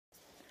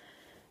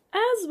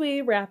as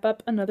we wrap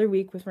up another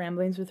week with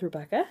Ramblings with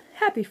Rebecca,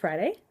 happy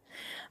Friday.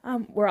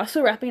 We're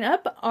also wrapping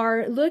up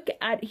our look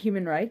at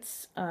human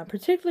rights,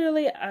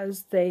 particularly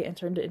as they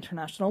enter into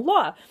international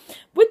law.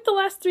 With the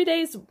last 3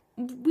 days,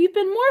 we've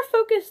been more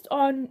focused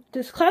on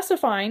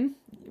disclassifying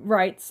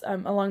rights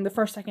along the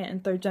first, second,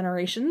 and third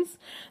generations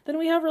than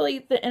we have really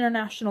the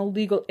international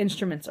legal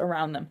instruments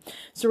around them.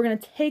 So we're going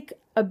to take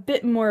a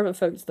bit more of a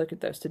focused look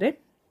at those today.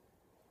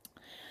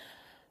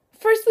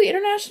 Firstly,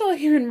 international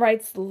human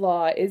rights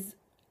law is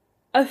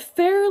a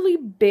fairly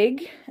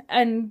big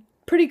and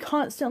pretty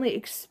constantly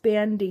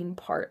expanding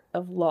part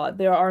of law.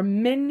 There are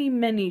many,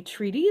 many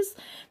treaties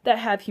that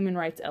have human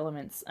rights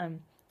elements.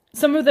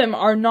 Some of them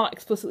are not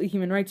explicitly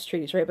human rights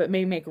treaties, right, but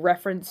may make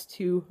reference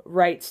to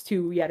rights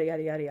to yada,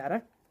 yada, yada,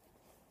 yada,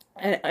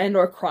 and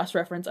or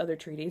cross-reference other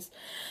treaties.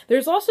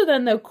 There's also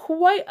then, though,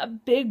 quite a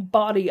big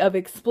body of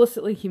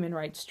explicitly human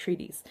rights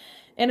treaties.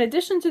 In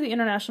addition to the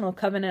International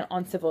Covenant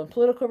on Civil and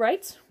Political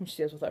Rights, which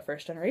deals with our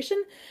first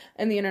generation,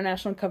 and the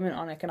International Covenant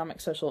on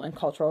Economic, Social, and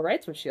Cultural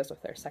Rights, which deals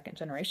with our second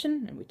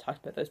generation, and we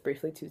talked about those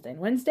briefly Tuesday and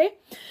Wednesday,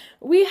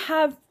 we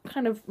have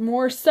kind of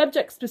more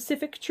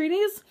subject-specific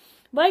treaties,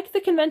 like the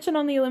Convention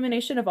on the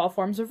Elimination of All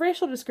Forms of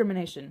Racial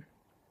Discrimination,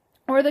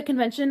 or the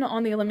Convention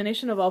on the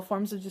Elimination of All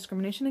Forms of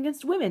Discrimination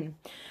Against Women,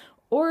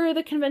 or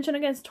the Convention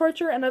Against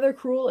Torture and Other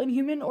Cruel,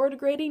 Inhuman, or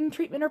Degrading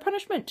Treatment or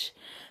Punishment.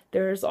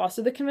 There's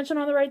also the Convention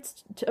on the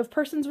Rights of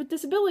Persons with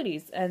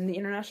Disabilities, and the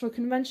International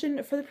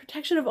Convention for the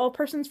Protection of All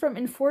Persons from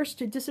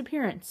Enforced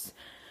Disappearance.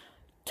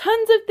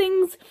 Tons of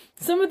things,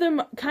 some of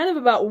them kind of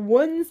about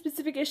one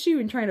specific issue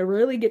and trying to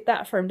really get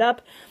that firmed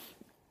up.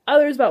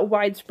 Others about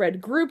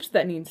widespread groups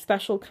that need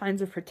special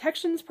kinds of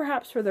protections,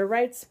 perhaps, for their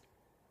rights.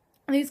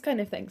 These kind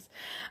of things.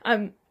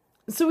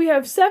 So we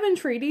have 7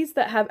 treaties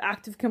that have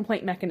active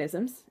complaint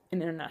mechanisms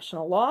in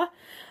international law,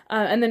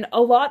 and then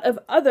a lot of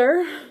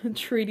other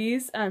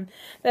treaties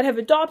that have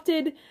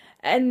adopted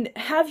and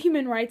have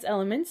human rights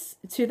elements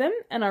to them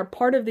and are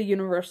part of the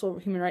universal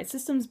human rights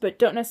systems, but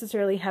don't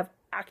necessarily have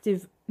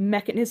active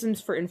mechanisms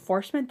for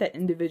enforcement that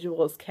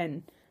individuals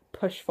can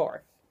push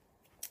for.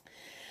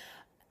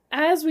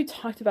 As we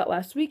talked about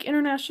last week,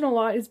 international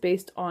law is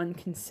based on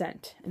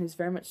consent and is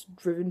very much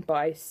driven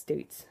by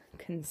states'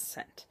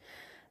 consent.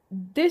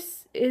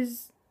 This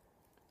is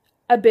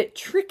a bit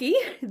tricky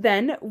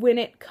then when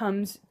it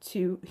comes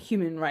to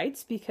human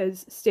rights,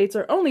 because states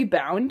are only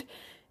bound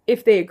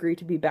if they agree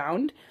to be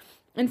bound.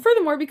 And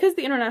furthermore, because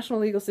the international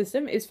legal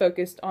system is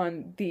focused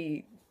on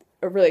the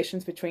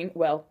relations between,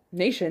 well,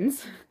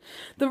 nations,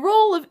 the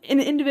role of an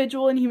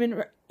individual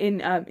in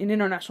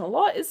international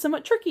law is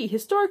somewhat tricky.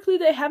 Historically,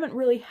 they haven't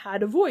really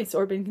had a voice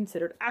or been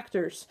considered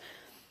actors.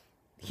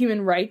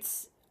 Human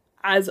rights,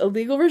 as a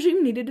legal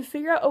regime, needed to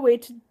figure out a way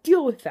to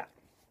deal with that.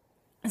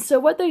 So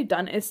what they've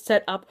done is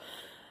set up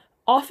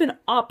often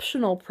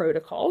optional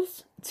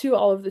protocols to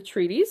all of the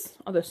treaties,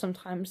 although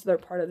sometimes they're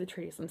part of the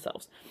treaties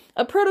themselves.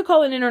 A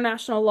protocol in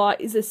international law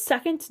is a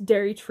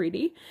secondary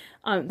treaty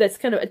that's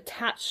kind of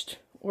attached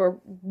or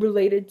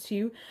related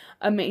to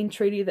a main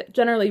treaty that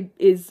generally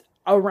is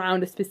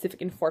around a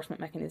specific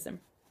enforcement mechanism.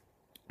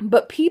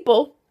 But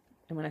people,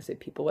 and when I say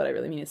people, what I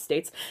really mean is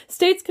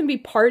states can be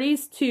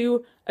parties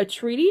to a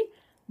treaty,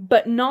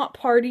 but not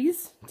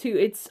parties to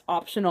its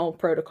optional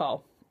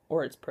protocol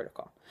or its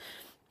protocol.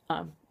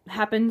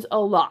 Happens a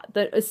lot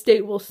that a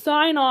state will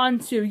sign on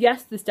to,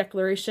 yes, this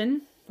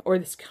declaration or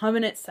this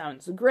covenant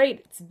sounds great,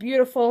 it's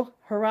beautiful,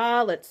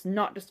 hurrah, let's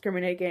not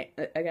discriminate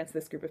against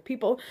this group of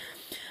people.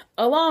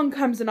 Along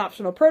comes an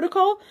optional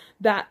protocol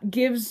that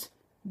gives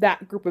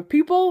that group of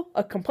people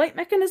a complaint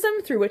mechanism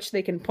through which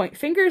they can point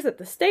fingers at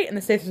the state, and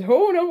the state says,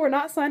 oh no, we're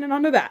not signing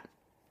on to that.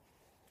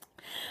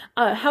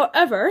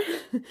 However,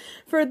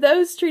 for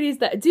those treaties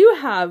that do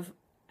have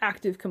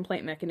active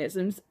complaint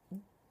mechanisms,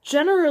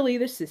 generally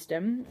the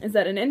system is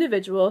that an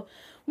individual,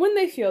 when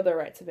they feel their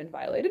rights have been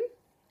violated,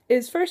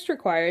 is first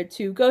required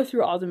to go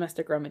through all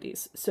domestic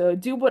remedies. So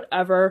do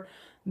whatever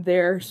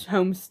their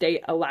home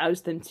state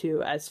allows them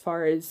to as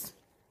far as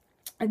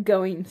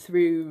going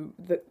through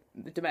the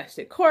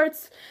domestic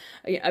courts,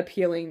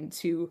 appealing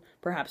to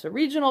perhaps a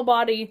regional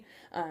body,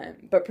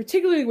 but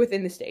particularly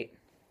within the state.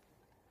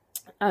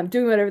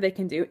 Doing whatever they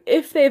can do.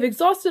 If they've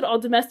exhausted all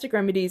domestic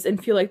remedies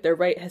and feel like their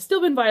right has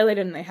still been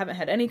violated and they haven't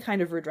had any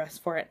kind of redress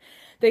for it,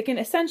 they can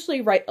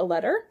essentially write a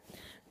letter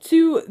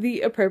to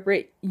the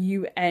appropriate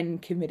UN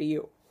committee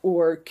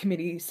or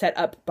committee set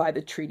up by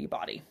the treaty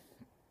body.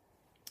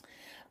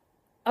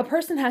 A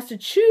person has to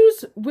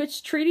choose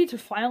which treaty to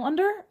file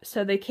under,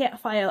 so they can't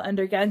file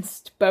under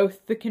against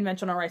both the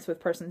Convention on Rights with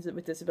Persons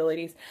with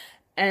Disabilities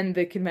and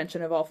the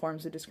Convention of All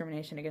Forms of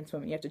Discrimination Against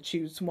Women. You have to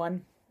choose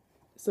one.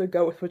 So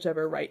go with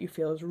whichever right you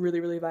feel is really,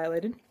 really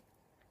violated.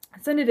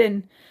 Send it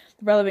in.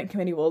 The relevant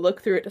committee will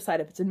look through it, decide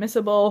if it's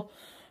admissible,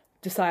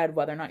 decide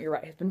whether or not your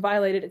right has been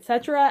violated,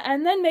 etc.,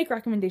 and then make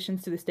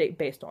recommendations to the state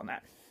based on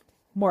that.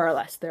 More or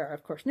less. There are,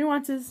 of course,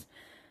 nuances.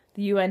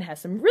 The UN has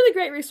some really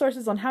great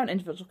resources on how an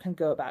individual can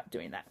go about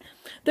doing that.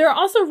 There are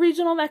also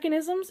regional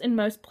mechanisms in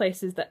most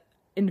places that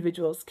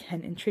individuals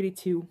can entreaty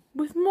to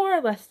with more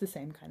or less the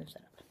same kind of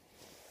setup.